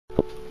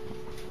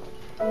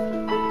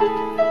I'm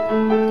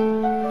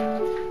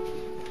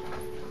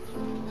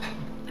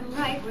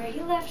right where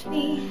you left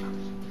me,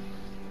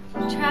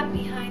 trapped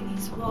behind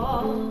these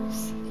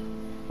walls.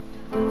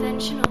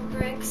 Conventional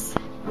bricks,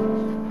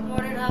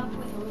 mortared up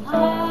with a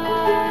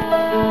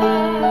lie.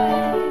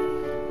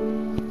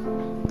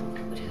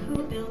 But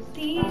who built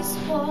these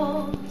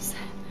walls?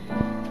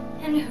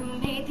 And who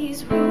made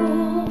these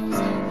rules?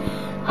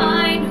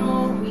 I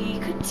know we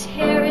could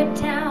tear it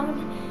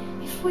down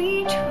if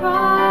we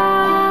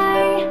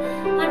try.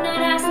 I'm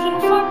not asking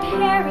for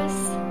Paris.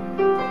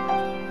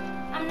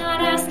 I'm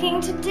not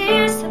asking to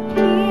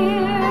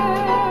disappear.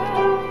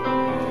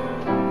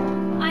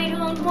 I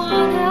don't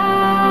want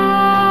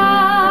out.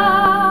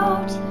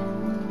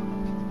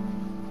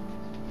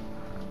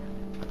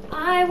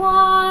 I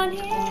want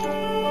in.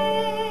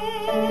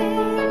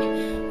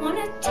 Want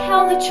to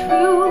tell the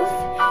truth.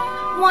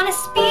 Want to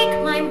speak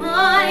my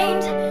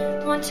mind.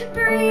 Want to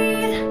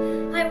breathe.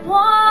 I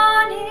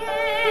want in.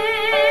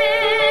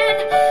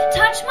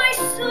 Touch my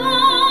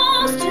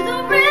soles to the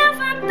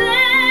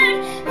riverbed.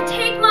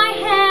 Take my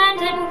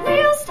hand and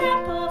we'll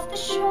step off the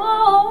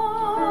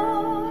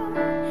shore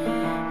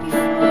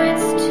before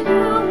it's too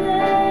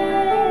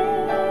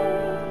late.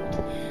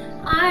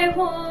 I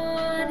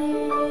want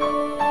in.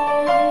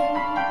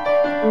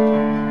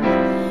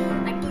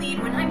 I bleed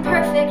when I'm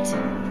perfect.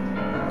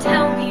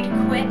 Tell me to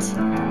quit.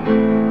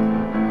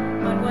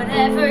 But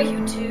whatever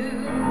you do,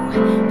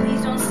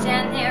 please don't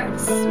stand there and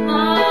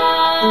smile.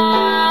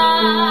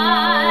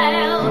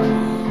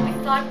 I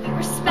thought we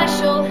were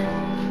special.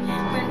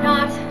 We're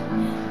not.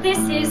 This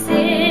is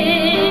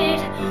it.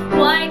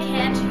 Why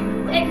can't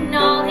you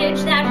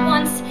acknowledge that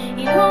once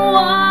in a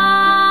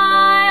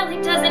while?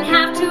 It doesn't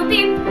have to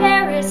be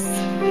Paris.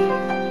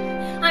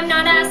 I'm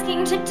not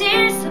asking to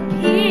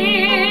disappear.